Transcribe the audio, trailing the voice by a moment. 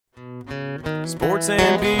sports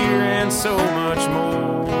and beer and so much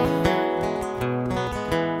more.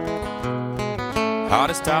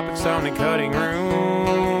 Hottest topics on the cutting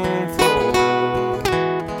room floor.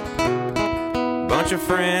 Bunch of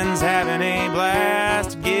friends having a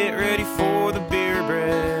blast. Get ready for the Beer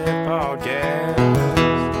Breath Podcast.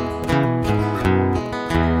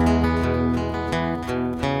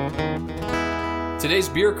 Today's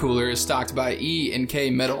beer cooler is stocked by E&K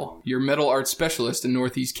Metal, your metal art specialist in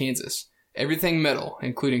Northeast Kansas. Everything metal,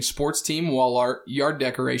 including sports team wall art, yard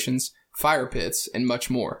decorations, fire pits, and much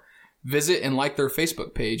more. Visit and like their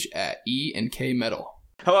Facebook page at E&K Metal.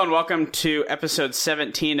 Hello and welcome to episode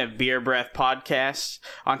 17 of Beer Breath Podcast.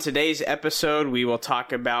 On today's episode, we will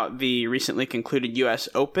talk about the recently concluded U.S.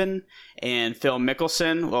 Open and Phil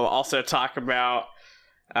Mickelson. We'll also talk about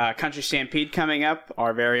Country Stampede coming up.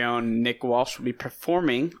 Our very own Nick Walsh will be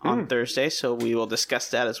performing on Thursday, so we will discuss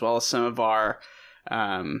that as well as some of our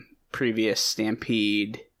previous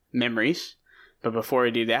Stampede memories. But before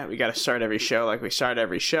we do that, we got to start every show like we start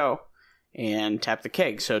every show and tap the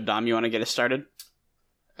keg. So, Dom, you want to get us started?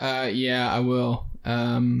 Yeah, I will.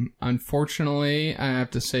 Unfortunately, I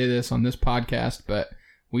have to say this on this podcast, but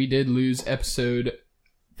we did lose episode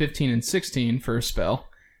 15 and 16 for a spell.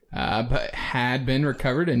 But had been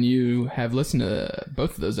recovered, and you have listened to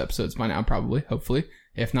both of those episodes by now, probably, hopefully.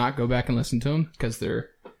 If not, go back and listen to them, because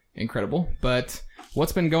they're incredible. But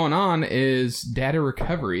what's been going on is data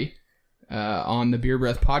recovery on the Beer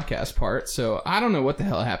Breath podcast part. So I don't know what the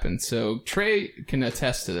hell happened. So Trey can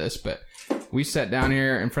attest to this, but we sat down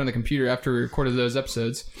here in front of the computer after we recorded those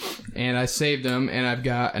episodes, and I saved them, and I've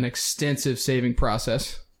got an extensive saving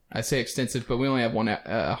process. I say extensive, but we only have one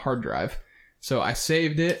hard drive. So I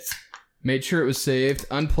saved it, made sure it was saved,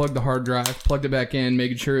 unplugged the hard drive, plugged it back in,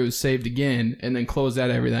 making sure it was saved again, and then closed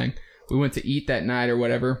out everything. We went to eat that night or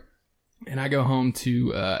whatever, and I go home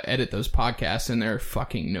to edit those podcasts, and they're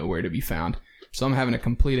fucking nowhere to be found. So I'm having a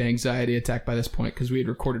complete anxiety attack by this point because we had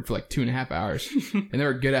recorded for like 2.5 hours, and they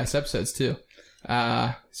were good-ass episodes too.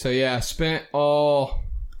 So yeah, spent all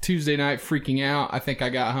Tuesday night freaking out. I think I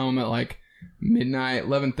got home at like midnight,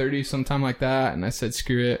 11:30, sometime like that, and I said,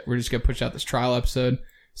 screw it, we're just gonna push out this trial episode.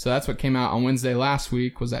 So that's what came out on Wednesday last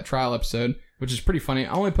week, was that trial episode, which is pretty funny.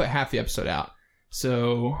 I only put half the episode out,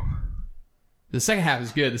 so the second half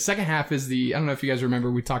is good. The second half is I don't know if you guys remember,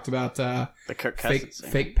 we talked about the Kirk Cousins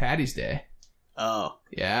fake Patty's Day. Oh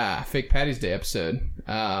yeah, fake Patty's Day episode.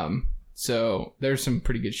 So there's some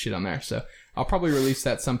pretty good shit on there, so I'll probably release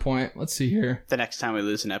that at some point. Let's see here, the next time we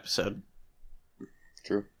lose an episode.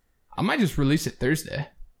 True. I might just release it Thursday.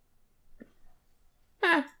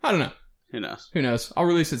 I don't know. Who knows? Who knows? I'll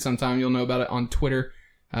release it sometime. You'll know about it on Twitter.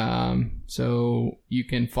 So you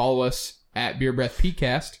can follow us at Beer Breath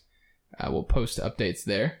PCast. We'll post updates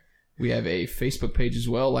there. We have a Facebook page as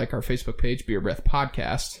well, like our Facebook page, Beer Breath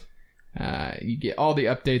Podcast. You get all the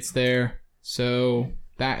updates there. So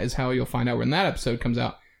that is how you'll find out when that episode comes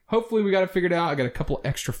out. Hopefully we got it figured out. I got a couple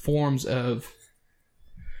extra forms of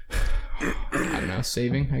I don't know,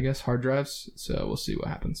 saving, I guess, hard drives. So we'll see what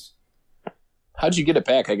happens. How'd you get it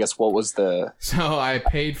back? I guess what was the... So I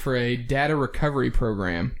paid for a data recovery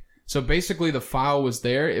program. So basically the file was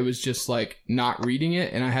there. It was just like not reading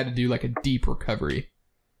it, and I had to do like a deep recovery.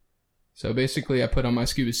 So basically I put on my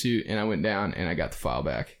scuba suit and I went down and I got the file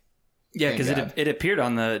back. Yeah, because it appeared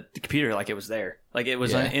on the computer like it was there. Like it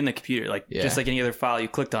was in the computer. Like just like any other file, you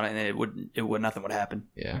clicked on it and nothing would happen.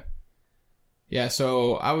 Yeah. Yeah,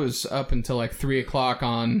 so I was up until like 3 o'clock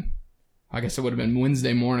on, I guess it would have been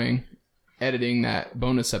Wednesday morning, editing that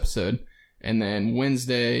bonus episode. And then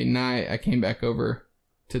Wednesday night, I came back over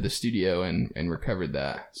to the studio and recovered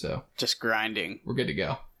that. So just grinding. We're good to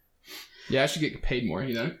go. Yeah, I should get paid more,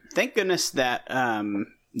 you know? Thank goodness that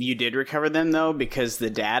you did recover them, though, because the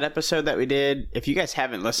dad episode that we did, if you guys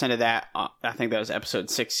haven't listened to that, I think that was episode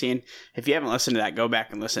 16. If you haven't listened to that, go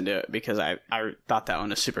back and listen to it, because I thought that one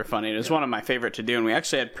was super funny. It was one of my favorite to do, and we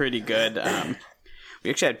actually had pretty good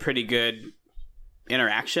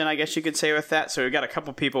interaction, I guess you could say, with that. So we got a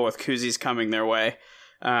couple people with koozies coming their way.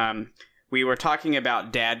 We were talking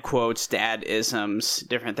about dad quotes, dad isms,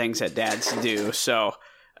 different things that dads do. So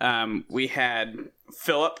we had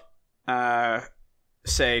Philip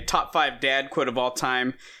say top 5 dad quote of all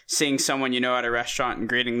time, seeing someone you know at a restaurant and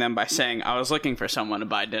greeting them by saying, "I was looking for someone to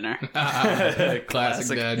buy dinner."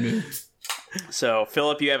 Classic dad move. So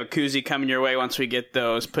Philip, you have a koozie coming your way. Once we get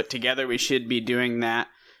those put together, we should be doing that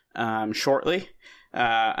shortly.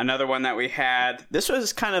 Another one that we had, this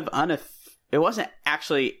was kind of it wasn't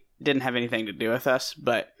actually, didn't have anything to do with us,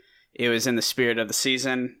 but it was in the spirit of the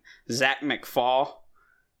season. Zach McFall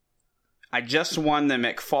I just won the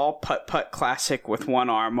McFall Putt Putt Classic with one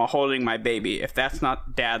arm while holding my baby. If that's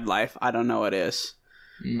not dad life, I don't know what is.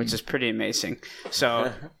 Which is pretty amazing.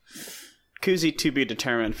 So, koozie to be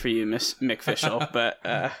determined for you, Miss McFishel.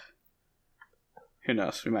 But who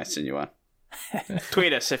knows? We might send you one.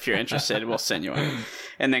 Tweet us if you're interested. We'll send you one.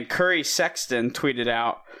 And then Curry Sexton tweeted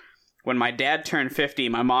out, when my dad turned 50,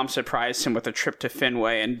 my mom surprised him with a trip to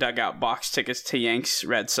Fenway and dug out box tickets to Yanks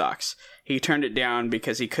Red Sox. He turned it down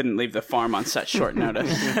because he couldn't leave the farm on such short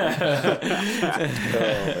notice.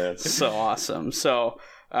 So awesome. So,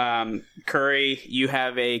 Curry, you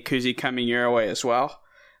have a koozie coming your way as well.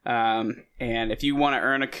 And if you want to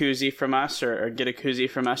earn a koozie from us or get a koozie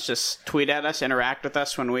from us, just tweet at us, interact with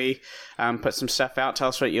us when we put some stuff out. Tell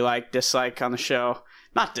us what you like, dislike on the show.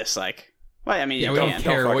 Not dislike. Well, I mean, we don't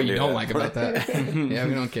care what you don't like about that. Yeah,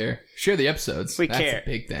 we don't care. Share the episodes. We That's care. a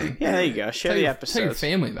big thing. Yeah, there you go. Share the episodes. Tell your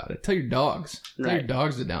family about it. Tell your dogs. Tell your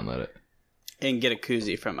dogs to download it. And get a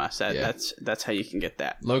koozie from us. That's how you can get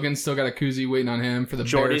that. Logan's still got a koozie waiting on him for the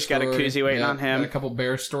Jordy's bear got story. a koozie waiting on him. Got a couple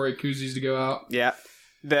bear story koozies to go out. Yeah.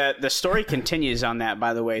 The story continues on that,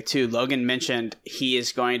 by the way, too. Logan mentioned he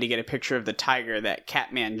is going to get a picture of the tiger that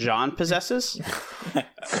Catman John possesses.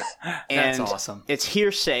 That's awesome. It's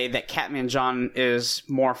hearsay that Catman John is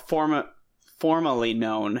more formally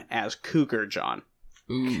known as Cougar John.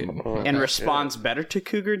 Ooh. And responds better to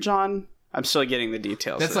Cougar John. I'm still getting the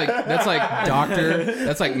details. That's like doctor.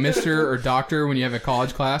 That's like Mr. or Doctor when you have a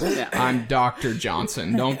college class. Yeah. I'm Dr.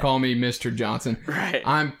 Johnson. Don't call me Mr. Johnson. Right.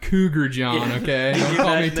 I'm Cougar John, okay? Don't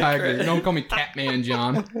call me Tiger. Don't call me Catman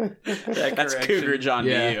John. That's Cougar John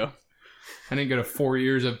Yeah. to you. I didn't go to 4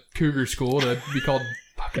 years of Cougar school to be called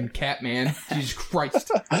fucking Catman. Jesus Christ.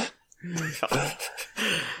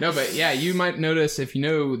 No, but yeah, you might notice if you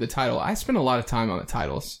know the title. I spend a lot of time on the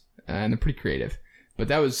titles, and they're pretty creative. But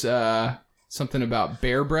that was something about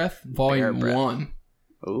Bear Breath, Volume 1.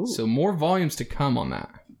 Ooh. So more volumes to come on that.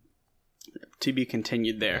 To be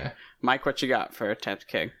continued there. Yeah. Mike, what you got for Tapped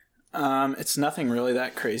Keg? It's nothing really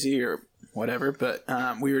that crazy or whatever, but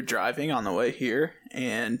we were driving on the way here,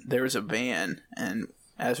 and there was a van, and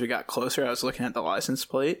as we got closer, I was looking at the license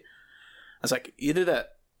plate. I was like, either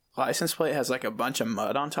that license plate has like a bunch of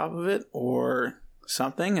mud on top of it or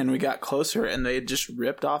something, and we got closer, and they had just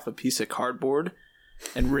ripped off a piece of cardboard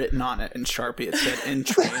and written on it in Sharpie, it said "In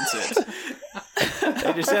Transit."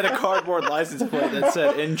 They just had a cardboard license plate that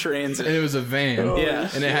said "In Transit." And it was a van. Yeah.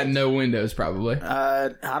 And it had no windows, probably. I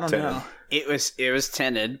don't know. It was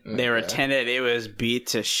tinted. They were tinted. It was beat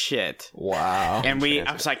to shit. Wow. And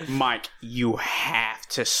I was like, Mike, you have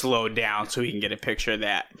to slow down so we can get a picture of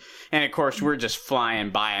that. And of course, we're just flying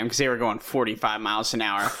by them because they were going 45 miles an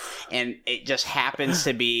hour. And it just happens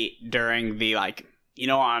to be during the, like, you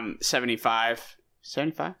know, on 75...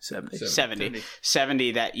 75?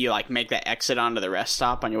 70 that you like make that exit onto the rest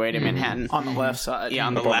stop on your way to Manhattan. On the left side. Yeah,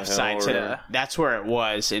 on the left side. That's where it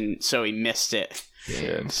was, and so he missed it.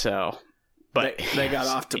 Yeah. So, but they got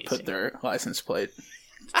off to put their license plate,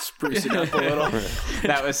 spruce it up a little.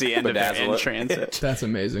 That was the end of their In Transit. That's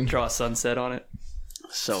amazing. Draw a sunset on it.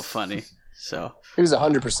 So funny. So he was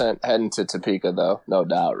 100% heading to Topeka, though, no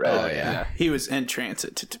doubt, right? Oh yeah, he was in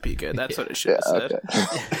transit to Topeka. That's what it should have said.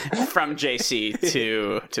 Okay. From JC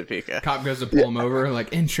to Topeka. Cop goes to pull him over,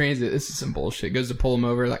 like in transit. This is some bullshit. Goes to pull him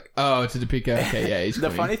over, like, oh, to Topeka. Okay, yeah, he's The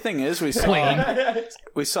clean. funny thing is, we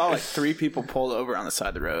saw like 3 people pulled over on the side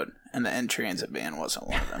of the road, and the In Transit van wasn't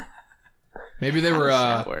one of them. Maybe they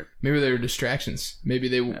were distractions. Maybe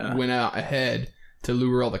they went out ahead to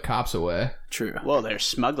lure all the cops away. True. Well, they're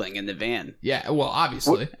smuggling in the van. Yeah, well,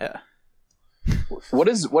 obviously. What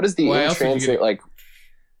is the In Transit like?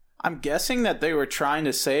 I'm guessing that they were trying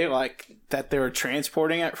to say like that they were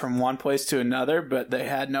transporting it from one place to another, but they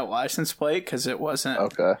had no license plate because it wasn't.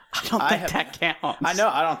 Okay. I don't think that counts. I know.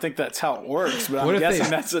 I don't think that's how it works, but What I'm if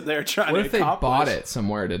guessing that's what they're trying to What if they accomplish. bought it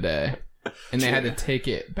somewhere today, and they had to take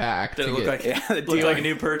it back? Did it look like the look like a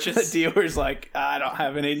new purchase? The dealer's like, I don't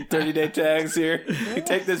have any 30-day tags here. You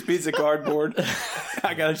take this piece of cardboard.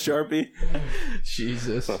 I got a Sharpie.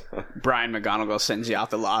 Jesus. Brian McGonigal sends you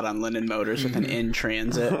out the lot on Linden Motors with an In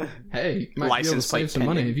Transit. Hey, you might License be able to plate save some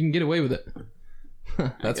money pending. if you can get away with it.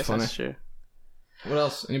 That's funny. That's true. What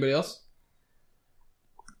else? Anybody else?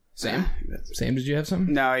 Sam? Sam, did you have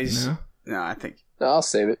something? No, I think. No, I'll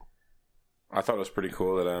save it. I thought it was pretty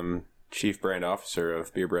cool that I'm Chief Brand Officer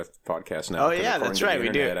of Beer Breath Podcast now. Oh, yeah, that's right, we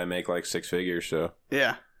do. I make like 6 figures, so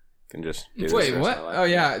Yeah. can just do this Wait, the rest what? of my life. Oh,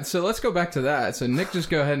 yeah. So let's go back to that. So Nick just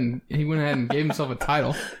he went ahead and gave himself a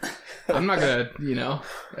title. I'm not going to,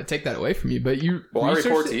 take that away from you, but you. Well, I report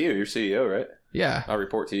researched to you. You're CEO, right? Yeah. I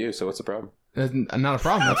report to you, so what's the problem? That's not a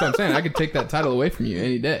problem. That's what I'm saying. I could take that title away from you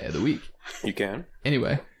any day of the week. You can.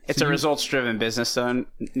 Anyway. It's a results-driven business, though,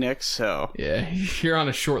 Nick, so... Yeah, you're on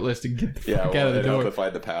a short list to get the fuck out of the door. If I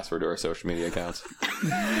had the password to our social media accounts.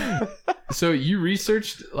 So you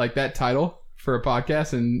researched, like, that title for a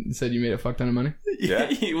podcast and said you made a fuck ton of money? Yeah.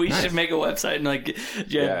 We should make a website and, like,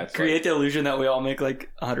 create the illusion that we all make, like,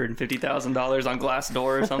 $150,000 on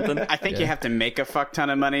Glassdoor or something. I think you have to make a fuck ton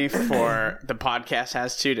of money for the podcast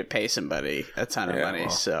has to pay somebody a ton of money,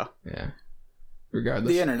 so... Yeah.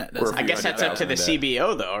 Regardless. The internet doesn't. I guess that's up to the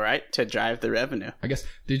CBO, though, right? To drive the revenue. I guess.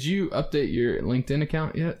 Did you update your LinkedIn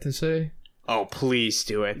account yet to say? Oh, please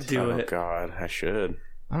do it. Do it. Oh, God. I should.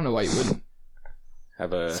 I don't know why you wouldn't.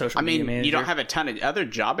 Have a social media manager. You don't have a ton of other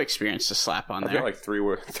job experience to slap on there. I've got like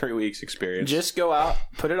 3 weeks experience. Just go out,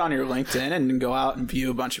 put it on your LinkedIn, and go out and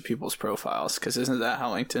view a bunch of people's profiles. Because isn't that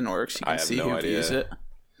how LinkedIn works? You can see who views it.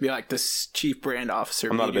 Be like this chief brand officer.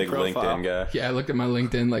 I'm not a big LinkedIn guy. Yeah, I looked at my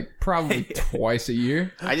LinkedIn like probably twice a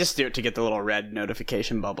year. I just do it to get the little red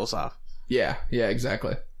notification bubbles off. Yeah,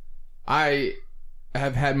 exactly. I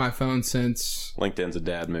have had my phone since... LinkedIn's a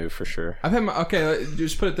dad move for sure. Okay,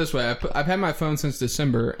 just put it this way. I've had my phone since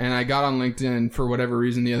December, and I got on LinkedIn for whatever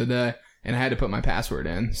reason the other day, and I had to put my password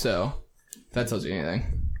in, so if that tells you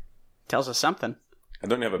anything. Tells us something. I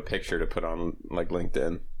don't have a picture to put on like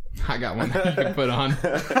LinkedIn. I got one that you can put on.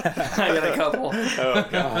 I got a couple. Oh,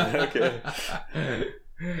 God. Okay.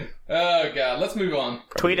 Oh, God. Let's move on.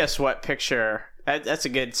 Tweet us what picture... That's a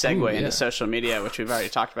good segue into social media, which we've already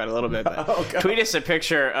talked about a little bit. But tweet us a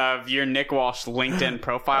picture of your Nick Walsh LinkedIn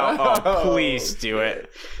profile. Oh, please do it.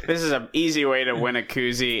 This is an easy way to win a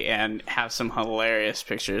koozie and have some hilarious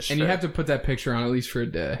pictures. And you have to put that picture on at least for a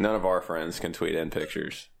day. None of our friends can tweet in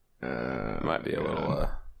pictures. Might be a little...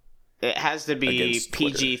 It has to be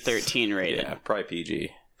PG-13 rated. Yeah, probably PG.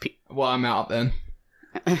 Well, I'm out then.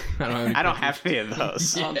 I don't have any of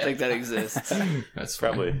those. I don't think that exists. That's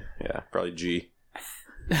probably G.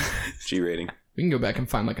 G rating. We can go back and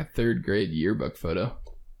find like a 3rd grade yearbook photo.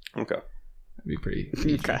 Okay. That'd be pretty.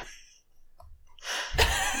 Okay.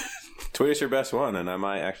 Tweet us your best one, and I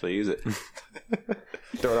might actually use it.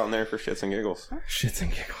 Throw it on there for shits and giggles. Shits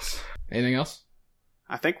and giggles. Anything else?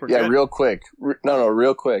 I think we're good. Yeah, real quick.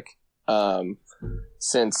 Real quick.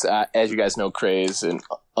 Since, as you guys know, Cray is an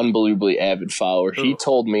unbelievably avid follower. He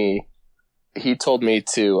told me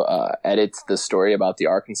to edit the story about the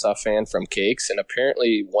Arkansas fan from Cakes, and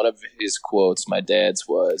apparently one of his quotes, my dad's,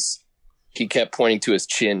 was he kept pointing to his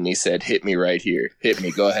chin and he said, "Hit me right here. Hit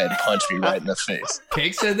me. Go ahead and punch me right in the face."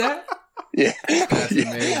 Cake said that? Yeah. That's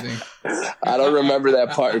amazing. I don't remember that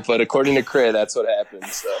part, but according to Cray, that's what happened.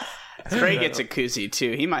 So Cray gets a koozie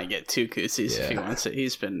too. He might get 2 koozies if he wants it.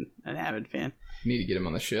 He's been an avid fan. Need to get him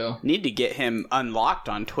on the show. Need to get him unlocked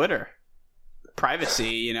on Twitter.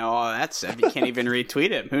 Privacy, all that stuff. You can't even retweet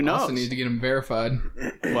him. Who knows? Also need to get him verified.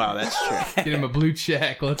 Wow, that's true. Get him a blue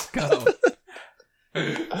check. Let's go.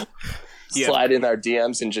 Slide in our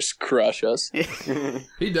DMs and just crush us.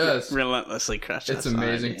 He does. Relentlessly crush us. It's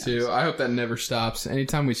amazing, too. I hope that never stops.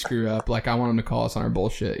 Anytime we screw up, like, I want him to call us on our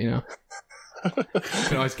bullshit, You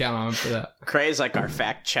can always count on him for that. Cray's like our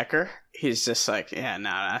fact checker. He's just like,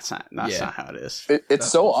 that's not how it is. It's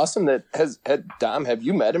so awesome that Dom, have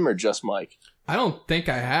you met him or just Mike? I don't think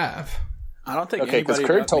I have. I don't think because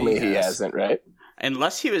Kurt told me he hasn't, right?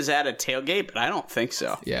 Unless he was at a tailgate, but I don't think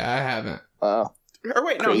so. Yeah, I haven't. Or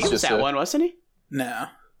wait, no, he was at one, wasn't he? No.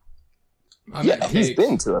 He's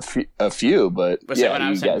been to a few, but was you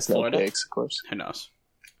Florida? guys know Cakes, of course. Who knows?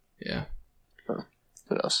 Yeah. Who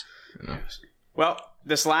knows? Well,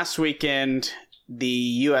 this last weekend, the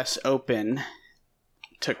U.S. Open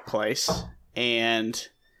took place, and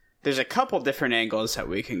there's a couple different angles that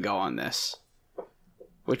we can go on this.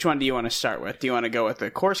 Which one do you want to start with? Do you want to go with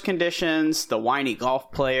the course conditions, the whiny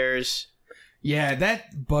golf players? Yeah,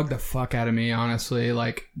 that bugged the fuck out of me, honestly.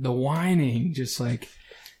 Like, the whining, just like,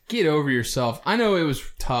 get over yourself. I know it was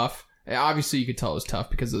tough. Obviously, you could tell it was tough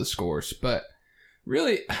because of the scores, but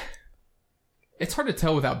really... It's hard to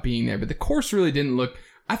tell without being there, but the course really didn't look...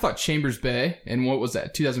 I thought Chambers Bay, and what was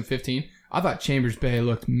that, 2015? I thought Chambers Bay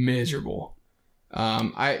looked miserable.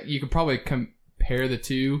 You could probably compare the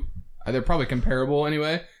two. They're probably comparable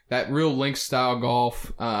anyway. That real links-style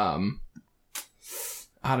golf, I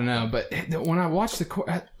don't know. But when I watch the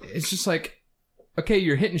course, it's just like, okay,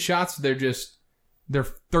 you're hitting shots, they're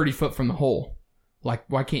 30 foot from the hole. Like,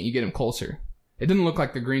 why can't you get them closer? It didn't look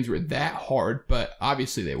like the greens were that hard, but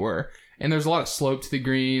obviously they were. And there's a lot of slope to the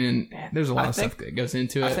green, and there's a lot of stuff that goes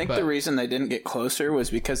into it. I think the reason they didn't get closer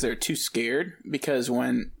was because they're too scared. Because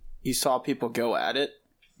when you saw people go at it,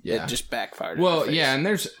 it just backfired. Well, yeah, and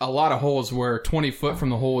there's a lot of holes where 20 foot from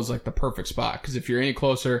the hole is like the perfect spot. Because if you're any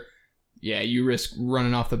closer, you risk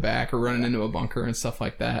running off the back or running into a bunker and stuff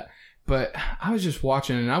like that. But I was just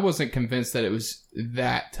watching, and I wasn't convinced that it was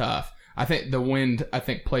that tough. I think the wind,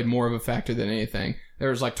 played more of a factor than anything. There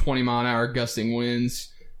was like 20-mile-an-hour gusting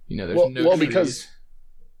winds. There's no trees. Because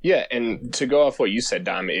yeah, and to go off what you said,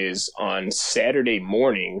 Dom, is on Saturday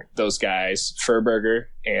morning, those guys, Furberger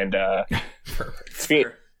and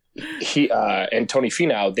and Tony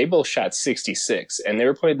Finau, they both shot 66, and they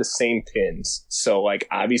were playing the same pins. So, like,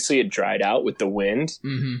 obviously it dried out with the wind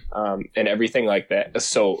and everything like that.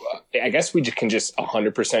 So I guess we can just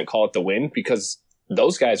 100% call it the wind, because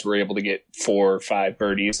those guys were able to get 4 or 5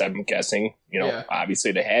 birdies, I'm guessing.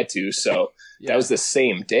 Obviously they had to. So that was the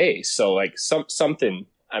same day. So, like, something...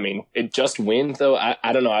 I mean, it just wind, though.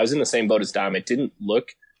 I don't know. I was in the same boat as Dom. It didn't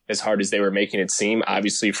look as hard as they were making it seem.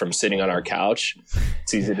 Obviously, from sitting on our couch,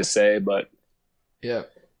 it's easy to say, but... Yeah.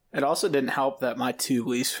 It also didn't help that my 2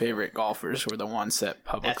 least favorite golfers were the ones that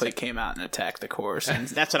publicly came out and attacked the course. And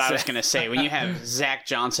that's what I was going to say. When you have Zach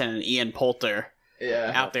Johnson and Ian Poulter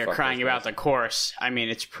out there crying about the course, I mean,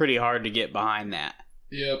 it's pretty hard to get behind that.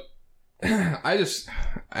 Yep.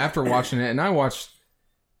 After watching it, and I watched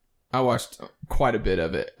quite a bit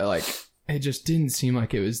of it. Like, it just didn't seem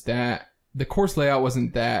like it was that. The course layout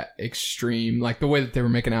wasn't that extreme, like the way that they were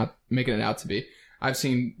making it out to be. I've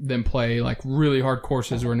seen them play like really hard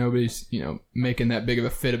courses where nobody's making that big of a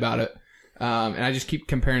fit about it, and I just keep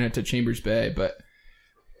comparing it to Chambers Bay. But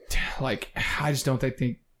like, I just don't think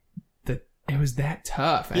that it was that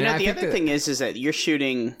tough. The other thing is that you're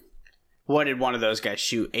shooting. What did one of those guys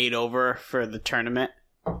shoot? 8 over for the tournament,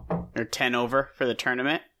 or 10 over for the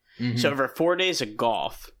tournament? Mm-hmm. So over 4 days of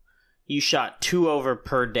golf, you shot 2 over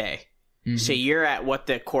per day. Mm-hmm. So you're at what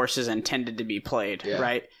the course is intended to be played,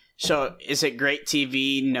 right? So is it great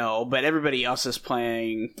TV? No, but everybody else is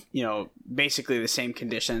playing, basically the same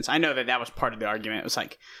conditions. I know that was part of the argument. It was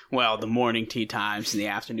like, well, the morning tee times and the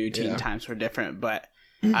afternoon tee times were different, but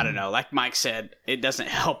I don't know. Like Mike said, it doesn't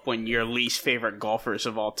help when your least favorite golfers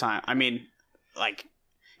of all time. I mean, like,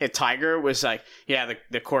 if Tiger was like, yeah,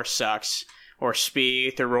 the course sucks, or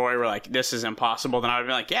Spieth or Roy were like, this is impossible, then I would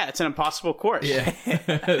be like, yeah, it's an impossible course. Yeah.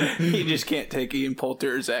 You just can't take Ian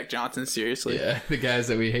Poulter or Zach Johnson seriously. Yeah, the guys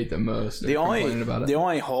that we hate the most. The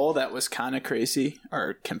only hole that was kind of crazy,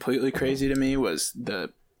 or completely crazy to me, was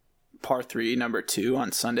the par 3, number 2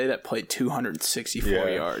 on Sunday that played 264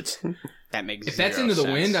 yards. That makes If that's into the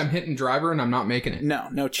wind, I'm hitting driver and I'm not making it.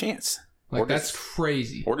 No chance. Like, that's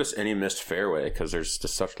crazy. Or just any missed fairway, because there's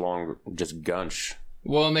just such long, just gunch.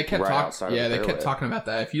 Well, and they kept talking about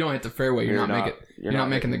that. If you don't hit the fairway, you're not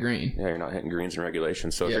making the green. Yeah, you're not hitting greens in regulation.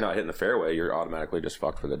 So if you're not hitting the fairway, you're automatically just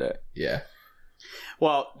fucked for the day. Yeah.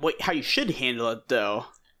 Well, how you should handle it, though,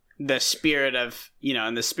 the spirit of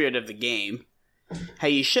the game, how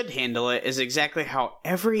you should handle it is exactly how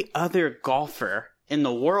every other golfer in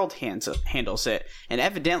the world handles it, and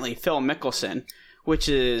evidently Phil Mickelson, which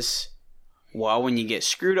is, well, when you get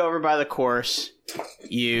screwed over by the course,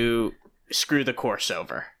 you screw the course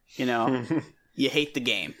over. You hate the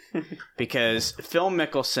game, because Phil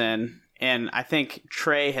Mickelson, and I think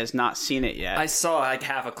Trey has not seen it yet. I saw like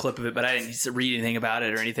half a clip of it, but I didn't read anything about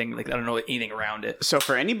it or anything. Like, I don't know anything around it. So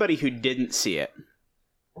for anybody who didn't see it,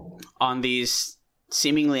 on these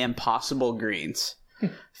seemingly impossible greens,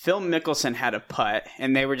 Phil Mickelson had a putt,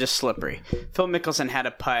 and they were just slippery. Phil Mickelson had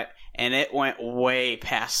a putt, and it went way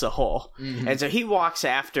past the hole. Mm-hmm. And so he walks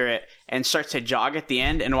after it and starts to jog at the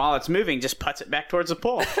end, and while it's moving, just putts it back towards the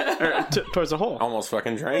pole, or towards the hole. Almost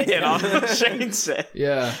fucking drains it. Almost drains it.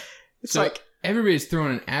 Yeah. It's so like... everybody's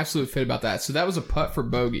throwing an absolute fit about that. So that was a putt for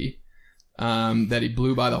bogey that he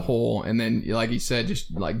blew by the hole, and then, like he said,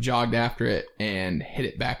 just like jogged after it and hit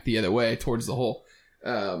it back the other way towards the hole.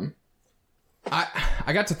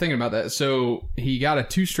 I got to thinking about that. So he got a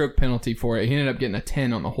 2-stroke penalty for it. He ended up getting a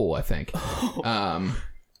 10 on the hole, I think. With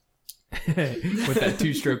that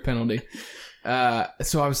 2-stroke penalty.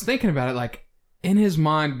 So I was thinking about it, like, in his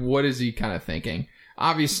mind, what is he kind of thinking?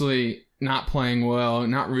 Obviously not playing well,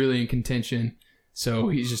 not really in contention. So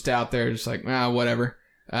he's just out there just like, whatever.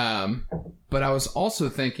 But I was also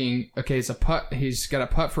thinking, okay, it's a putt. He's got a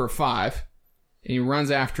putt for a 5 and he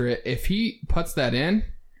runs after it. If he putts that in,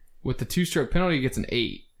 with the 2-stroke penalty, he gets an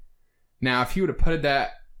 8. Now, if he would have putted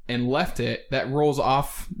that and left it, that rolls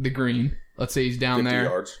off the green. Let's say he's down 50 there.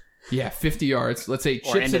 50 yards. Yeah, 50 yards. Let's say he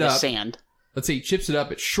chips chips it up. Sand. Let's say he chips it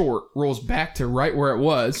up. It's short, rolls back to right where it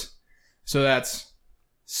was. So that's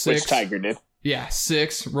 6. Which Tiger did. Yeah,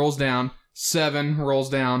 6 rolls down, 7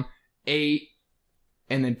 rolls down, 8,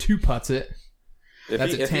 and then 2 putts it.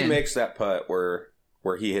 If he makes that putt where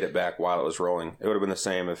he hit it back while it was rolling, it would have been the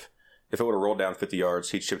same if it would have rolled down 50 yards,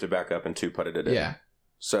 he chipped it back up and 2 putted it in. Yeah.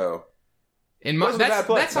 So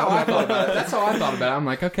That's how I thought about it. That's how I thought about it. I'm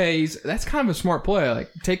like, okay, that's kind of a smart play.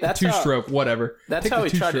 Like, take the two-stroke, whatever. That's how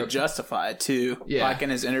he tried to justify it too. Yeah. Like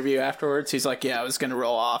in his interview afterwards, he's like, "Yeah, I was going to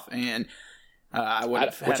roll off, and I would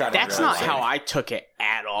have." That's not how I took it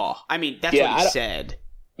at all. I mean, that's what he said.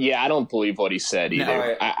 Yeah, I don't believe what he said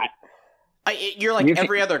either. No, you're like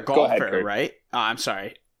every other golfer, right? Oh, I'm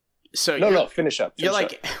sorry. So no, finish up. You're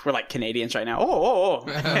like we're like Canadians right now. Oh,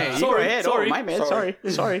 hey, you go ahead. Oh, my man.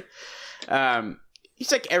 Sorry.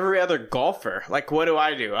 He's like every other golfer. Like, what do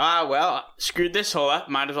I do? Well, screwed this hole up.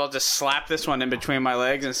 Might as well just slap this one in between my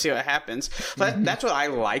legs and see what happens. That's what I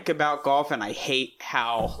like about golf, and I hate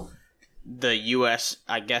how the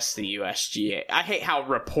USGA. I hate how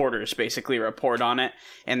reporters basically report on it,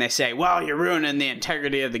 and they say, well, you're ruining the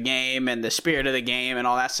integrity of the game and the spirit of the game and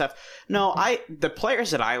all that stuff. No, the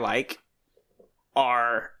players that I like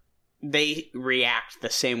they react the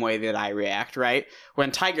same way that I react, right? When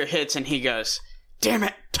Tiger hits and he goes, damn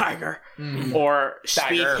it, Tiger. Or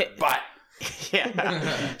Spieth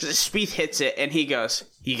Spieth hits it and he goes,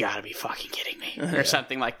 you gotta be fucking kidding me. Or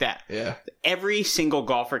something like that. Yeah. Every single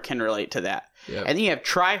golfer can relate to that. Yep. And then you have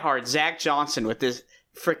tryhard Zach Johnson with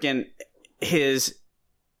his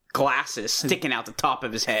glasses sticking out the top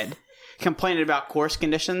of his head, complaining about course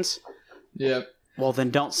conditions. Yep. Well,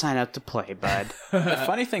 then don't sign up to play, bud. The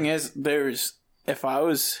funny thing is, if I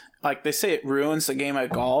was, like, they say it ruins the game of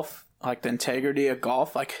golf, like the integrity of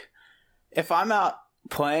golf. Like, if I'm out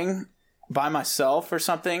playing by myself or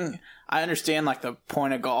something, I understand, like, the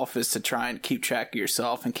point of golf is to try and keep track of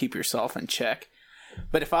yourself and keep yourself in check.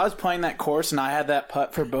 But if I was playing that course and I had that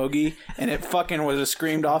putt for bogey and it fucking was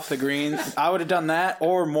screamed off the green, I would have done that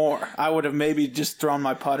or more. I would have maybe just thrown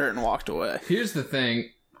my putter and walked away. Here's the thing.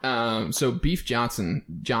 So Beef Johnston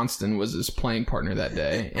was his playing partner that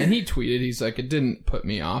day, and he tweeted, he's like, it didn't put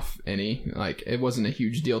me off any, like, it wasn't a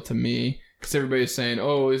huge deal to me, because everybody's saying,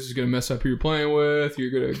 oh, this is going to mess up who you're playing with, you're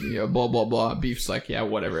going to, blah, blah, blah. Beef's like, yeah,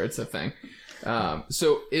 whatever, it's a thing.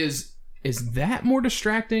 So is that more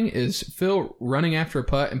distracting? Is Phil running after a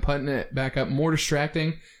putt and putting it back up more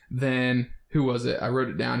distracting than, who was it? I wrote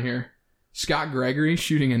it down here. Scott Gregory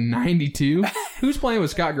shooting a 92. Who's playing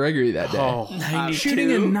with Scott Gregory that day? Oh, 92? Shooting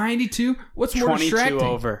a 92? What's more 22 distracting?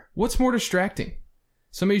 Over. What's more distracting?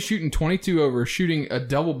 Somebody shooting 22 over, shooting a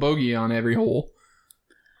double bogey on every hole,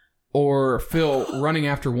 or Phil running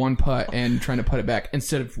after one putt and trying to put it back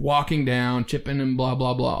instead of walking down, chipping and blah,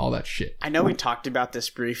 blah, blah, all that shit. I know we talked about this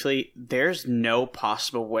briefly. There's no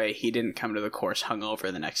possible way he didn't come to the course hungover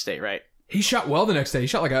the next day, right? He shot well the next day. He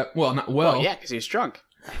shot like not well. Yeah, because he was drunk.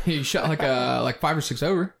 He shot like 5 or 6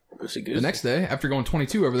 over the next day after going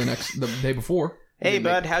 22 over the day before. Hey,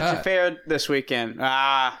 bud, how'd you fare this weekend?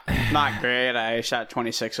 Not great. I shot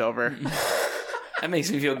 26 over. That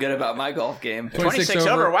makes me feel good about my golf game. 26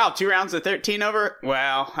 over. Wow, 2 rounds of 13 over?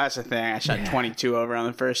 Well, that's the thing. I shot 22 over on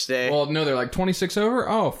the first day. Well, no, they're like 26 over?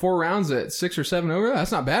 Oh, 4 rounds at 6 or 7 over?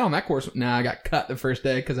 That's not bad on that course. Nah, I got cut the first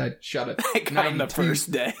day because I shot it. I cut him the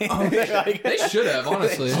first day. Oh, they should have,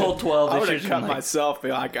 honestly. Whole 12. I would have cut myself, be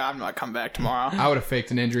like, I'm not coming back tomorrow. I would have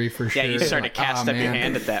faked an injury for sure. Yeah, you started to cast up your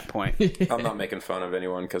hand at that point. I'm not making fun of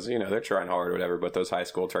anyone because, they're trying hard or whatever, but those high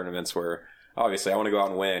school tournaments where, obviously, I want to go out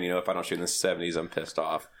and win. If I don't shoot in the 70s, I'm pissed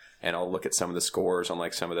off. And I'll look at some of the scores on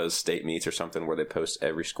like some of those state meets or something where they post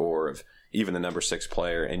every score of even the number 6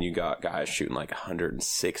 player, and you got guys shooting like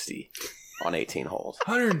 160 on 18 holes.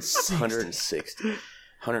 160.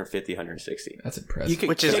 150, 160. That's impressive.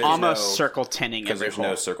 Which is almost circle 10ing because there's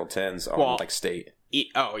no circle 10s on like state.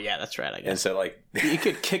 Oh yeah, that's right. I guess. And so like you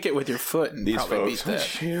could kick it with your foot and these probably folks beat that.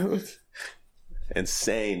 Shoot.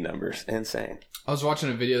 Insane numbers. Insane. I was watching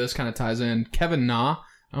a video. This kind of ties in. Kevin Na.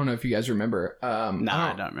 I don't know if you guys remember. I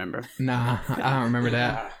don't remember. Nah, I don't remember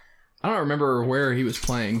that. I don't remember where he was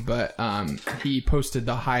playing, but he posted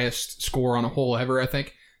the highest score on a hole ever, I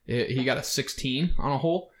think. He got a 16 on a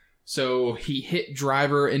hole. So he hit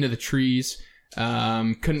driver into the trees,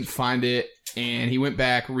 couldn't find it, and he went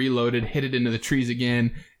back, reloaded, hit it into the trees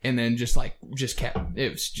again, and then just kept, it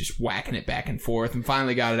was just whacking it back and forth, and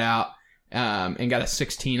finally got it out. And got a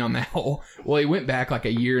 16 on that hole. Well, he went back like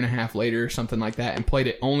a year and a half later or something like that and played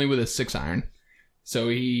it only with a 6-iron. So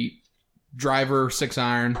he driver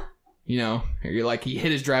 6-iron, you're like he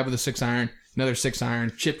hit his drive with a 6-iron, another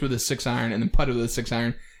 6-iron, chipped with a 6-iron, and then putted with a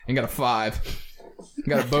 6-iron and got a 5.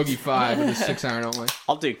 Got a bogey 5 with a 6-iron only.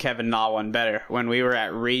 I'll do Kevin Na one better. When we were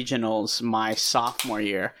at regionals my sophomore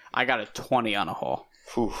year, I got a 20 on a hole.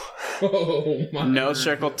 Oh, my no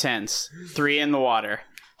circle 10s, 3 in the water.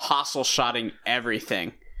 Hostile shotting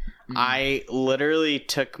everything. I literally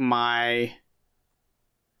took I'm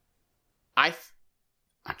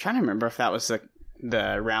trying to remember if that was the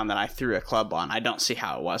the round that I threw a club on. I don't see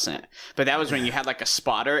how it wasn't. But that was when you had like a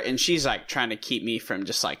spotter, and she's like trying to keep me from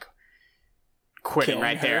just like quitting Killing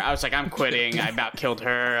right her. there. I was like, I'm quitting. I about killed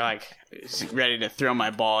her. Like, ready to throw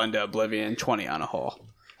my ball into oblivion. 20 on a hole.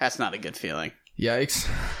 That's not a good feeling. Yikes.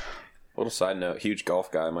 Little side note, huge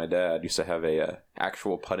golf guy. My dad used to have a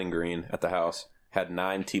actual putting green at the house. Had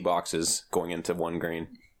 9 tee boxes going into one green.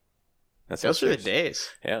 Those were the days.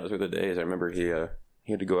 Yeah, those were the days. I remember he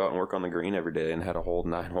had to go out and work on the green every day and had a whole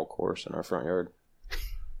 9-hole course in our front yard.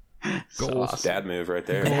 So Awesome. Dad move right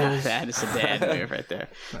there. Yeah, that is a dad move right there.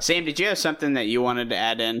 Sam, did you have something that you wanted to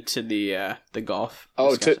add into the golf?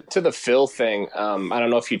 Oh, discussion? to the Phil thing. I don't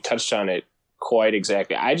know if you touched on it quite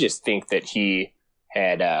exactly. I just think that he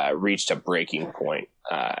had reached a breaking point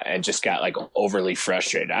and just got like overly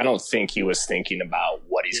frustrated. I don't think he was thinking about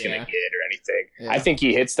what he's going to get or anything. Yeah. I think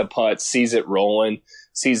he hits the putt, sees it rolling,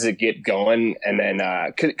 sees it get going, and then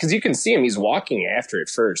because you can see him, he's walking after it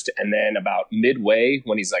first, and then about midway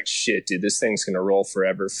when he's like, "Shit, dude, this thing's going to roll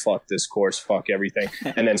forever. Fuck this course. Fuck everything,"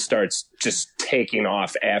 and then starts just taking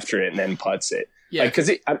off after it, and then putts it. Yeah, because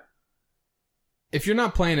if you're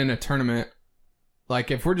not playing in a tournament,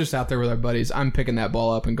 like if we're just out there with our buddies, I'm picking that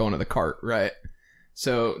ball up and going to the cart, right?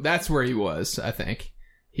 So that's where he was, I think.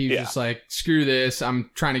 He was just like, screw this, I'm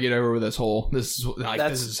trying to get over with this hole. This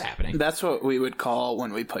is happening. That's what we would call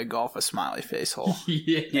when we play golf a smiley face hole.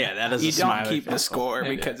 Yeah, that is You a don't smiley keep the face. score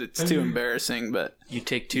because it's too embarrassing, but You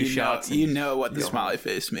take 2 you shots. know, you know what the smiley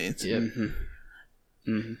face means. Yep.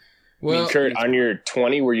 Mm-hmm. Well, Kurt, on your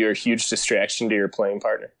 20, were you a huge distraction to your playing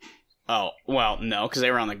partner? Oh, well, no, because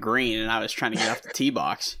they were on the green, and I was trying to get off the tee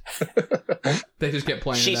box. they just kept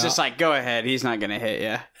playing. She's just like, go ahead, he's not going to hit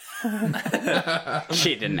you.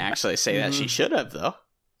 She didn't actually say that. She should have, though.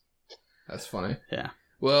 That's funny. Yeah.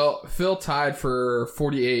 Well, Phil tied for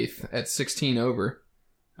 48th at 16 over.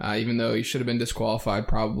 Even though he should have been disqualified,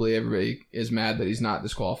 probably everybody is mad that he's not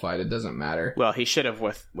disqualified. It doesn't matter. Well, he should have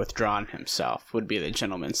withdrawn himself, would be the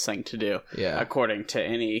gentleman's thing to do, according to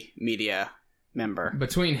any media member.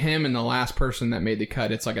 Between him and the last person that made the cut,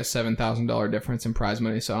 it's like a $7,000 difference in prize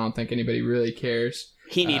money, so I don't think anybody really cares.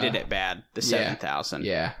 He needed it bad, the 7,000.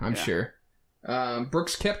 Yeah, I'm sure.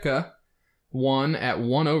 Brooks Koepka won at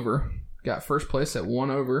 1 over. Got first place at 1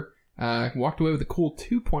 over. Walked away with a cool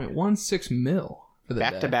 2.16 mil for the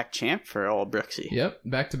back-to-back champ for old Brooksy. Yep,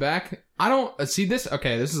 back-to-back. I don't see this.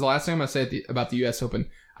 Okay, this is the last thing I'm going to say about the U.S. Open.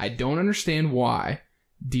 I don't understand why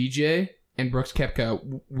DJ and Brooks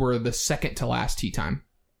Koepka were the second to last tee time.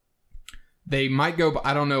 They might go,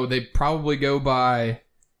 I don't know, they probably go by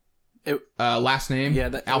last name,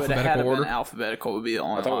 alphabetical order. Alphabetical would be the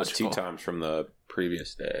only I thought logical. it was tee times from the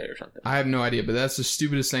previous day or something. I have no idea, but that's the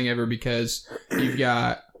stupidest thing ever because you've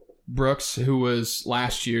got Brooks, who was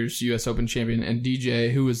last year's U.S. Open champion, and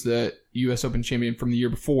DJ, who was the U.S. Open champion from the year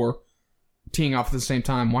before, teeing off at the same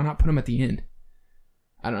time. Why not put them at the end?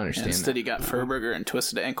 I don't understand. Instead, he got Furberger and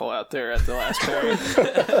Twisted Ankle out there at the last pair.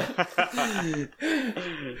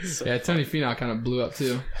 Yeah, Tony Finau kind of blew up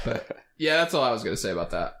too. But yeah, that's all I was going to say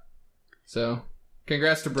about that. So,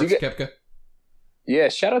 congrats to Brooks Koepka. Yeah,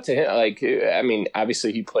 shout out to him. Like, I mean,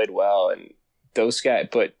 obviously he played well, and those guys,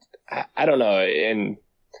 but I don't know. And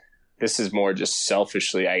this is more just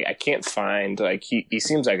selfishly. I can't find, like, he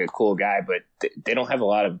seems like a cool guy, but they don't have a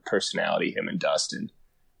lot of personality, him and Dustin.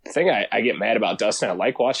 The thing I get mad about Dustin, I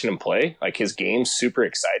like watching him play. Like, his game's super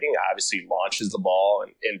exciting. Obviously, he launches the ball,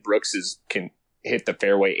 and Brooks can hit the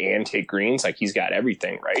fairway and hit greens. Like, he's got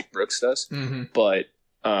everything, right? Brooks does. Mm-hmm. But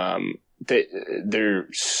they're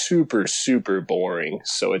super, super boring.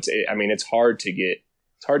 So it's hard to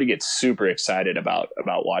get super excited about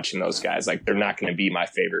watching those guys. Like, they're not going to be my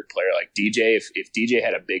favorite player. Like DJ, if DJ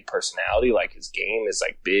had a big personality, like his game is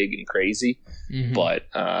like big and crazy. Mm-hmm. But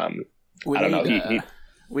I don't know.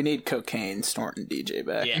 We need cocaine snorting DJ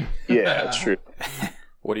back. Yeah, that's true.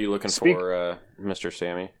 What are you looking for, Mr.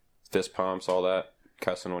 Sammy? Fist pumps, all that?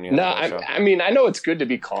 Cussing when you have I mean, I know it's good to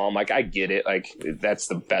be calm. Like, I get it. Like, that's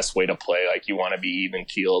the best way to play. Like, you want to be even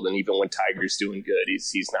keeled, and even when Tiger's doing good,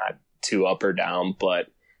 he's not too up or down. But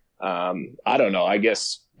I don't know. I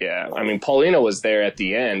guess, yeah. I mean, Paulina was there at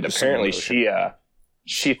the end. Apparently,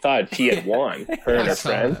 she thought he had won. Her and her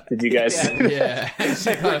friend. Did you guys see that?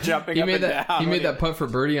 Yeah. Jumping he up made and that. down. He made that putt for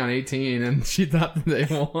birdie on 18, and she thought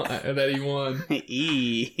that he won.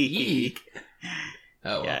 Eek.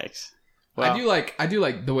 Oh, well. Yikes. Well, I do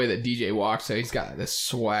like the way that DJ walks. So he's got this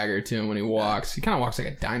swagger to him when he walks. He kind of walks like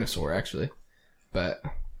a dinosaur, actually. But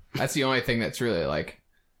that's the only thing that's really like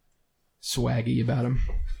swaggy about him.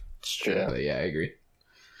 it's true. Yeah. But yeah, I agree.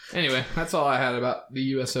 Anyway, that's all I had about the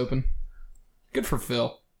U.S. Open. Good for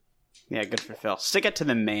Phil. Yeah, good for Phil. Stick it to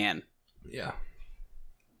the man. Yeah.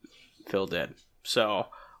 Phil did. So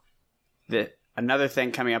another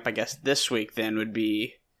thing coming up, I guess, this week then would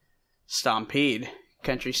be Stampede.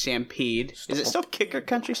 Country Stampede. Is it still Kicker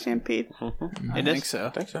Country Stampede? Mm-hmm. I think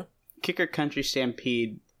so. Kicker Country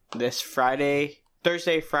Stampede this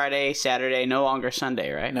Thursday, Friday, Saturday, no longer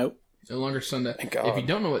Sunday, right? Nope. No longer Sunday. If you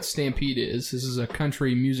don't know what Stampede is, this is a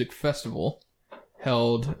country music festival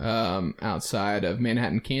held outside of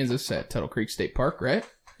Manhattan, Kansas at Tuttle Creek State Park, right?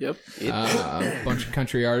 Yep. A bunch of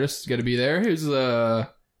country artists got to be there. Who's the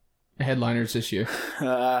headliners this year?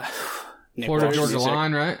 Florida Georgia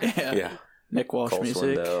Line, right? Yeah. Nick Walsh Cole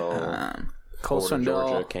music. Cole Swindell.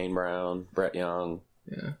 Georgia, Kane Brown, Brett Young.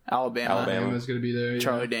 Yeah. Alabama's going to be there. Yeah.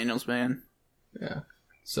 Charlie Daniels Band. Yeah.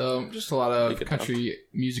 So just a lot of country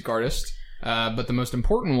music artists. But the most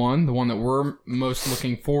important one, the one that we're most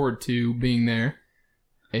looking forward to being there,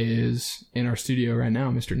 is in our studio right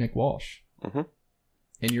now, Mr. Nick Walsh. Mm-hmm.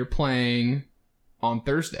 And you're playing on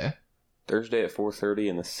Thursday. Thursday at 4:30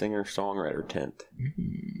 in the singer-songwriter tent.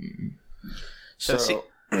 Mm-hmm. So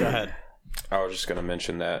go ahead. I was just going to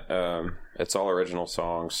mention that it's all original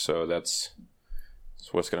songs, so that's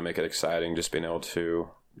what's going to make it exciting, just being able to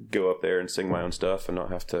go up there and sing my own stuff and not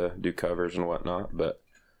have to do covers and whatnot. But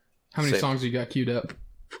how many songs you got queued up?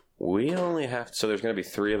 We only have... So there's going to be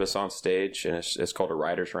 3 of us on stage, and it's called a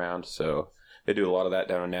writer's round. So they do a lot of that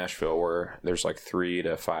down in Nashville where there's like 3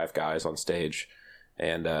 to 5 guys on stage.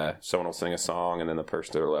 And someone will sing a song, and then the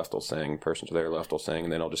person to their left will sing, person to their left will sing,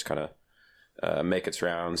 and then it'll just kind of make its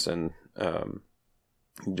rounds and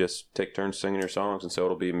just take turns singing your songs. And so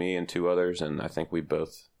it'll be me and 2 others, and I think we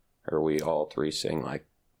all 3 sing like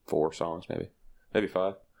 4 songs, maybe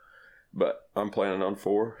 5. But I'm planning on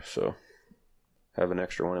 4, so have an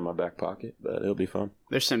extra one in my back pocket, but it'll be fun.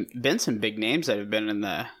 There's been some big names that have been in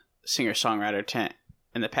the singer-songwriter tent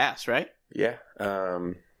in the past, right? Yeah.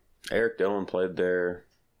 Eric Dillon played there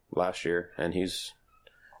last year, and he's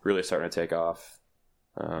really starting to take off.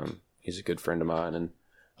 He's a good friend of mine, and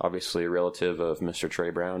obviously a relative of Mr. Trey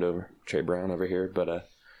Brown over here. But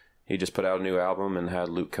he just put out a new album and had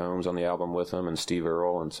Luke Combs on the album with him and Steve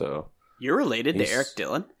Earle, and so you're related to Eric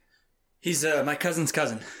Dillon. He's my cousin's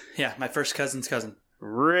cousin. Yeah, my first cousin's cousin.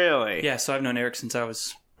 Really? Yeah, so I've known Eric since I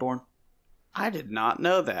was born. I did not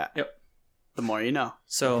know that. Yep. The more you know.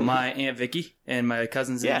 So my Aunt Vicky and my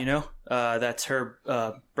cousins that you know, that's her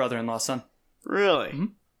brother-in-law's son. Really? Mm-hmm.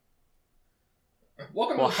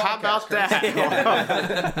 Welcome to the podcast, how about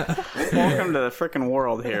that? Welcome to the freaking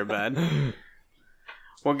world here, bud.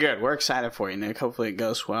 Well, good. We're excited for you, Nick. Hopefully it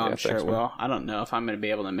goes well. I'm sure it will. I don't know if I'm going to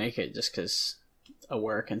be able to make it just because of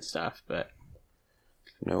work and stuff, but...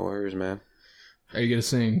 No worries, man. Are you going to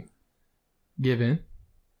sing Give In?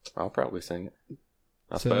 I'll probably sing it.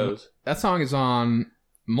 I suppose. That song is on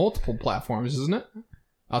multiple platforms, isn't it?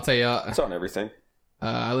 I'll tell you. It's on everything.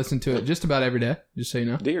 I listen to it just about every day, just so you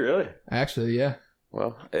know. Do you really? Actually, yeah.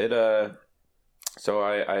 Well, so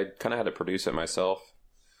I kind of had to produce it myself.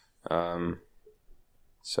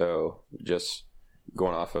 So just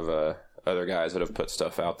going off of other guys that have put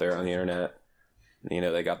stuff out there on the internet, you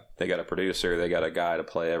know, they got a producer, they got a guy to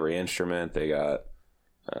play every instrument, they got,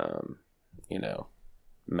 you know,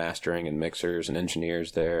 mastering and mixers and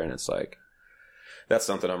engineers there, and it's like that's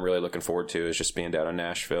something I'm really looking forward to, is just being down in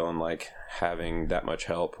Nashville and like having that much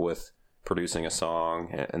help with producing a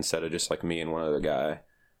song instead of just like me and one other guy.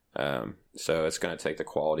 So it's going to take the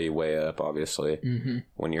quality way up, obviously,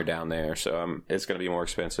 when you're down there. So it's going to be more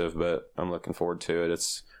expensive, but I'm looking forward to it.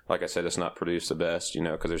 It's like I said, it's not produced the best, you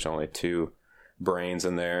know, because there's only 2 brains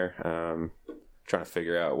in there trying to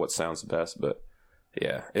figure out what sounds the best. But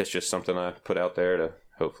yeah, it's just something I put out there to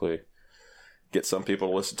hopefully get some people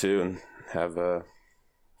to listen to and have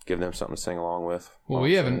give them something to sing along with. Well,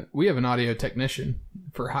 we have an audio technician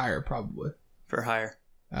for hire, probably. For hire.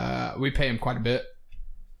 We pay him quite a bit,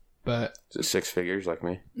 but is it 6 figures like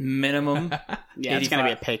me? Minimum. Yeah, it's going to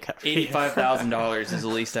be a pay cut. $85,000 is the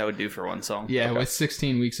least I would do for one song. Yeah, with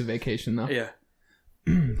 16 weeks of vacation though. Yeah.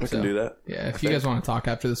 We can do that. Yeah, if you guys want to talk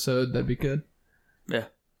after the sode, that'd be good. Yeah.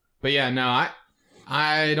 But yeah, no,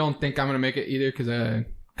 I don't think I'm going to make it either because I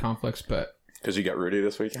conflicts, but... Because you got Rudy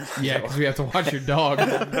this weekend? Yeah, because we have to watch your dog. No,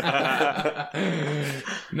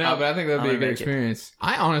 but I think that'd be a good experience.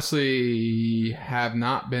 I honestly have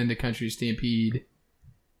not been to Country Stampede,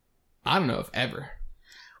 I don't know if ever.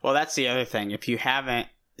 Well, that's the other thing. If you're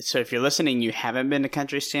listening, you haven't been to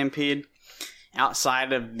Country Stampede,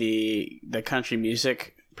 outside of the country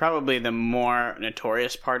music, probably the more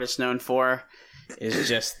notorious part it's known for is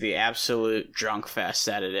just the absolute drunk fest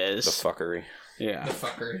that it is. The fuckery. Yeah. The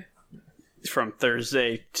fuckery. From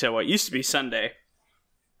Thursday to what used to be Sunday.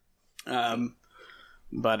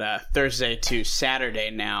 But Thursday to Saturday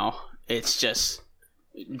now it's just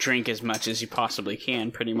drink as much as you possibly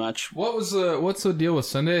can, pretty much. What's the deal with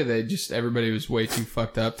Sunday? Everybody was way too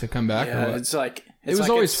fucked up to come back. Yeah, or what? it's like it was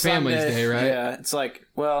always Family's Day, right? Yeah, it's like,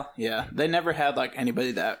 well, yeah, they never had like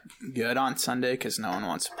anybody that good on Sunday because no one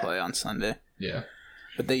wants to play on Sunday. Yeah.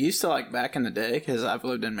 But they used to, like, back in the day, because I've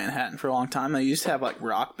lived in Manhattan for a long time, they used to have, like,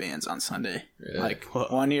 rock bands on Sunday. Really? Like,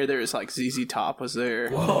 one year there was, like, ZZ Top was there.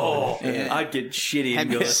 Whoa. And I'd get shitty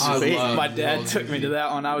and go my dad took me to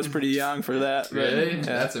that one. I was pretty young for that. Really? But,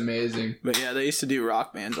 That's amazing. But, yeah, they used to do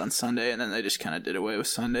rock bands on Sunday, and then they just kind of did away with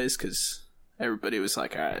Sundays, because everybody was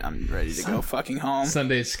like, all right, I'm ready to go fucking home.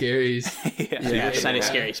 Sunday Scaries. Yeah, Sunday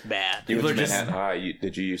Scary's bad. You went to Manhattan High.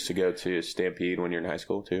 Did you used to go to Stampede when you were in high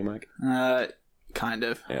school too, Mike? Kind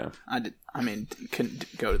of. Yeah.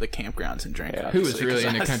 Couldn't go to the campgrounds and drink. Who was really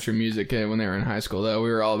into country music when they were in high school, though? We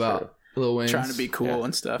were all about Lil Wayne. Trying to be cool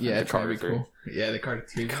and stuff. Yeah, and trying to be cool. Yeah, the Carter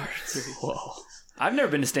 3. Whoa. I've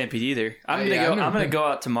never been to Stampede either. I'm gonna go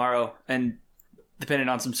out tomorrow and, depending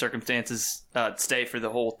on some circumstances, stay for the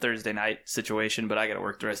whole Thursday night situation. But I got to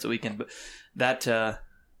work the rest of the weekend. But that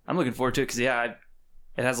I'm looking forward to it because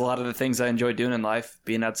it has a lot of the things I enjoy doing in life: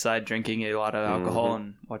 being outside, drinking a lot of alcohol,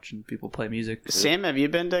 and watching people play music. Sam, have you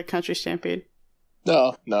been to Country Stampede?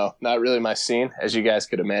 No, not really my scene, as you guys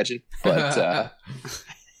could imagine. But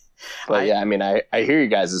yeah, I mean, I hear you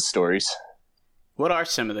guys' stories. What are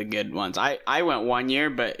some of the good ones? I went one year,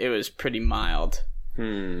 but it was pretty mild.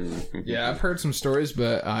 Yeah, I've heard some stories,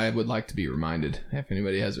 but I would like to be reminded if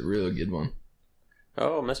anybody has a really good one.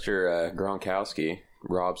 Oh, Mr. Gronkowski,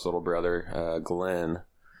 Rob's little brother, Glenn.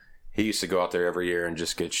 He used to go out there every year and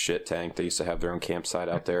just get shit tanked. They used to have their own campsite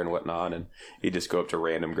out there and whatnot, and he'd just go up to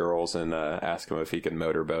random girls and ask them if he could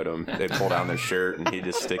motorboat them. They'd pull down their shirt, and he'd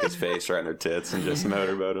just stick his face right in their tits and just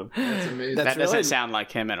motorboat them. That's amazing. That doesn't sound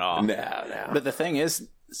like him at all. No. But the thing is,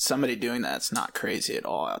 somebody doing that's not crazy at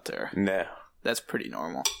all out there. No. That's pretty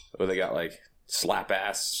normal. Well, they got like slap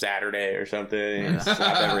ass Saturday or something, and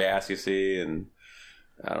slap every ass you see, and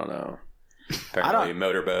I don't know. Apparently,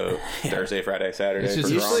 motorboat Thursday, Friday, Saturday. It's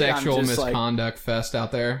just a sexual misconduct fest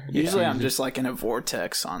out there. Usually, I'm just like in a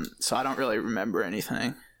vortex so I don't really remember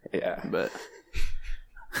anything. Yeah, but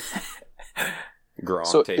Gronk.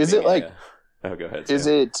 So is it like? Oh, go ahead. Is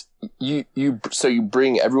it you? So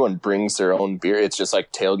everyone brings their own beer. It's just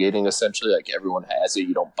like tailgating essentially. Like everyone has it.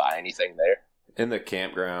 You don't buy anything there. In the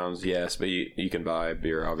campgrounds, yes, but you can buy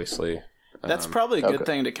beer, obviously. That's probably a good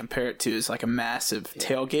thing to compare it to. Is like a massive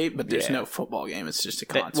tailgate, but there's no football game. It's just a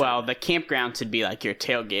concert. The campgrounds would be like your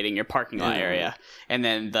tailgating, your parking lot area, and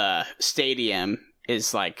then the stadium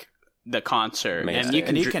is like the concert. And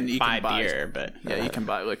you can buy beer, but you can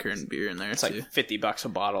buy liquor and beer in there. It's like $50 a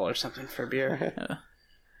bottle or something for beer.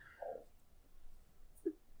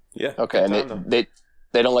 Yeah. Okay, and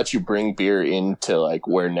they don't let you bring beer into like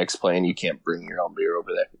where Nick's playing. You can't bring your own beer over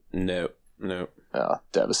there. No. Oh,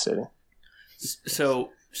 devastating.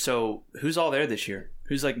 So who's all there this year?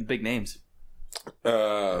 Who's like big names? We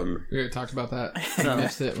already talked about that. No. You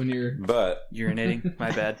missed it when you're urinating.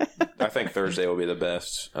 My bad. I think Thursday will be the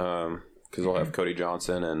best because we'll have Cody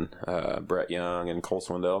Johnson and Brett Young and Cole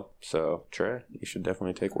Swindell. So Trey, you should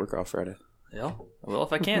definitely take work off Friday. Yeah, well,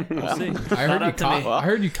 if I can, we'll see. I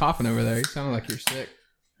heard you coughing over there. You sounded like you're sick.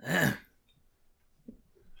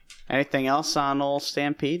 Anything else on old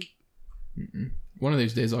Stampede? One of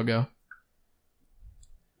these days I'll go.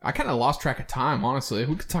 I kind of lost track of time, honestly.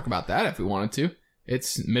 We could talk about that if we wanted to.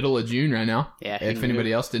 It's middle of June right now. Yeah. If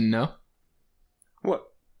anybody else didn't know.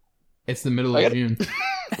 What? It's the middle of June.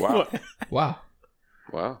 Wow.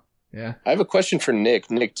 Wow. Yeah. I have a question for Nick.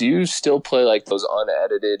 Nick, do you still play like those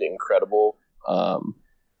unedited, incredible,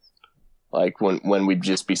 like when we'd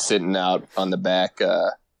just be sitting out on the back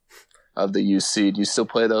of the UC? Do you still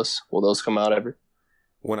play those? Will those come out ever?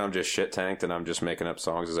 When I'm just shit tanked and I'm just making up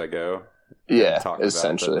songs as I go. Yeah,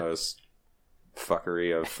 essentially. About those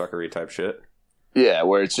fuckery type shit. Yeah,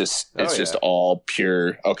 where it's just all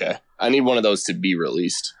pure. Okay, I need one of those to be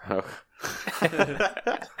released. Oh.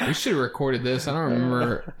 We should have recorded this. I don't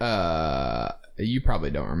remember. You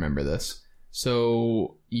probably don't remember this.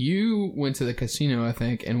 So you went to the casino, I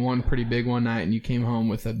think, and won pretty big one night, and you came home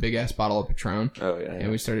with a big ass bottle of Patron. Oh yeah.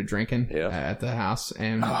 And we started drinking at the house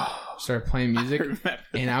and started playing music.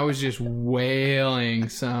 And I was just wailing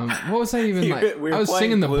some. What was I even like? I was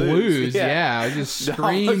singing the blues. Yeah, I was just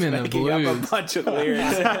screaming the blues. Up a bunch of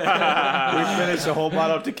lyrics. We finished a whole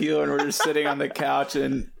bottle of tequila, and we were just sitting on the couch,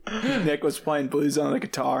 and Nick was playing blues on the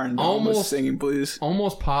guitar, and Dom was singing blues.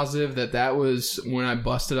 Almost positive that was when I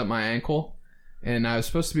busted up my ankle. And I was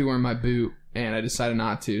supposed to be wearing my boot, and I decided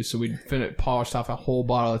not to. So we polished off a whole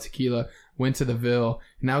bottle of tequila, went to the Ville,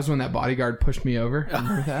 and that was when that bodyguard pushed me over.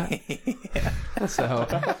 Remember that? So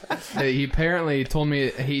he apparently told me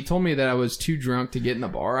that I was too drunk to get in the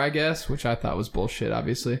bar, I guess, which I thought was bullshit,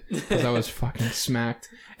 obviously, because I was fucking smacked.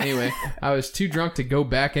 Anyway, I was too drunk to go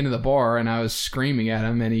back into the bar, and I was screaming at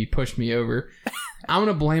him, and he pushed me over. I'm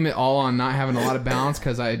gonna blame it all on not having a lot of balance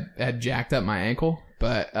because I had jacked up my ankle,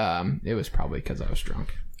 but it was probably because I was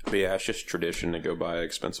drunk. But yeah, it's just tradition to go buy an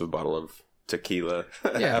expensive bottle of tequila.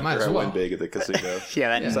 Yeah, might as after I well. win big at the casino.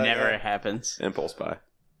 Yeah, that never happens. Impulse buy.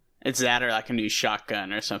 It's that or like a new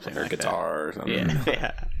shotgun or something Or like guitar or something. that.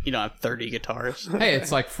 Yeah. You don't have 30 guitars. Hey,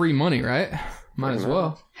 it's like free money, right? Might as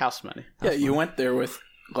well. House money. Yeah, you went there with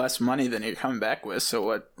less money than you're coming back with,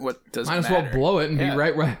 so what does it Might as matter? well blow it and be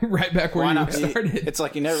right back where Why you not? started. It's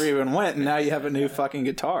like you never even went, and now you have a new fucking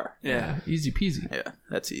guitar. Yeah, easy peasy. Yeah,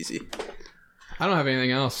 that's easy. I don't have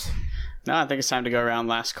anything else. No, I think it's time to go around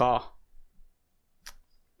last call.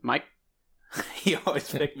 Mike? You always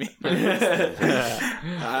pick me.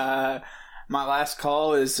 My last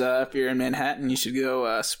call is if you're in Manhattan, you should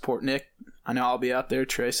go support Nick. I know I'll be out there.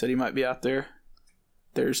 Trey said he might be out there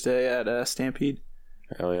Thursday at Stampede.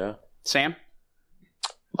 Hell yeah. Sam?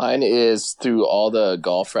 Mine is through all the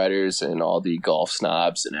golf writers and all the golf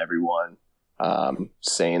snobs and everyone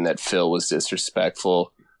saying that Phil was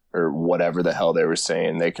disrespectful or whatever the hell they were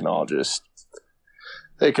saying. They can all just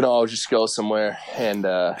go somewhere, and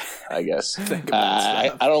I guess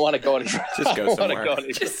I don't want to go anywhere. Just go somewhere.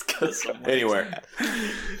 Just go somewhere. Anywhere.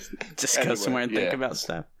 Just go somewhere and think about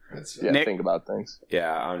stuff. Yeah, Nick? think about things.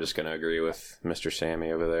 Yeah, I'm just going to agree with Mr.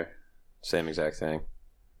 Sammy over there. Same exact thing.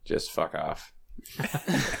 Just fuck off.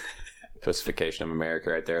 Pussification of America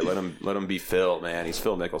right there. Let him be Phil, man. He's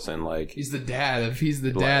Phil Mickelson. Like He's the dad of the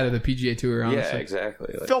PGA Tour. Honestly. yeah,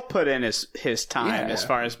 exactly. Like, Phil put in his time Yeah. as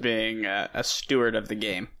far as being a steward of the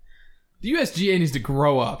game. The USGA needs to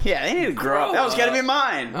grow up. Yeah, they need to grow up. That was got to be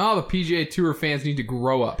mine. All the PGA Tour fans need to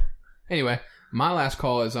grow up. Anyway, my last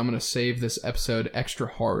call is I'm going to save this episode extra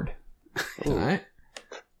hard tonight.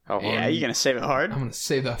 how hard? Yeah, you're going to save it hard? I'm going to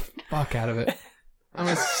save the fuck out of it. I'm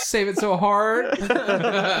going to save it so hard.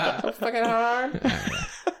 Fucking hard.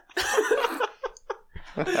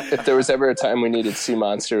 If there was ever a time we needed Sea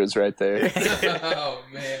Monster, it was right there. Oh,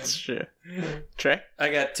 man. That's true. Trey? I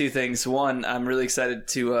got two things. One, I'm really excited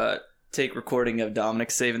to take recording of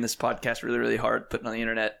Dominic saving this podcast really, really hard, putting it on the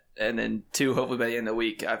internet. And then two, hopefully by the end of the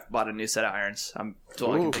week, I've bought a new set of irons. That's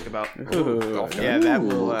all I can think about. Ooh, yeah, that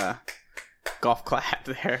will golf clap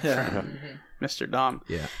there. Mr. Dom.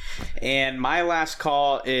 Yeah. And my last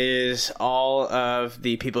call is all of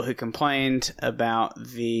the people who complained about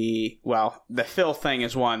the Phil thing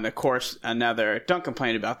is one, the course another. Don't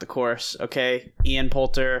complain about the course, okay? Ian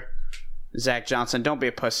Poulter, Zach Johnson, don't be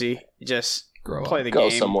a pussy. Just play the Go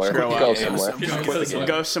game. somewhere. Grow Go up. somewhere.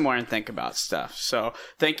 Go somewhere and think about stuff. So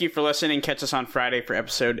thank you for listening. Catch us on Friday for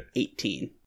episode 18.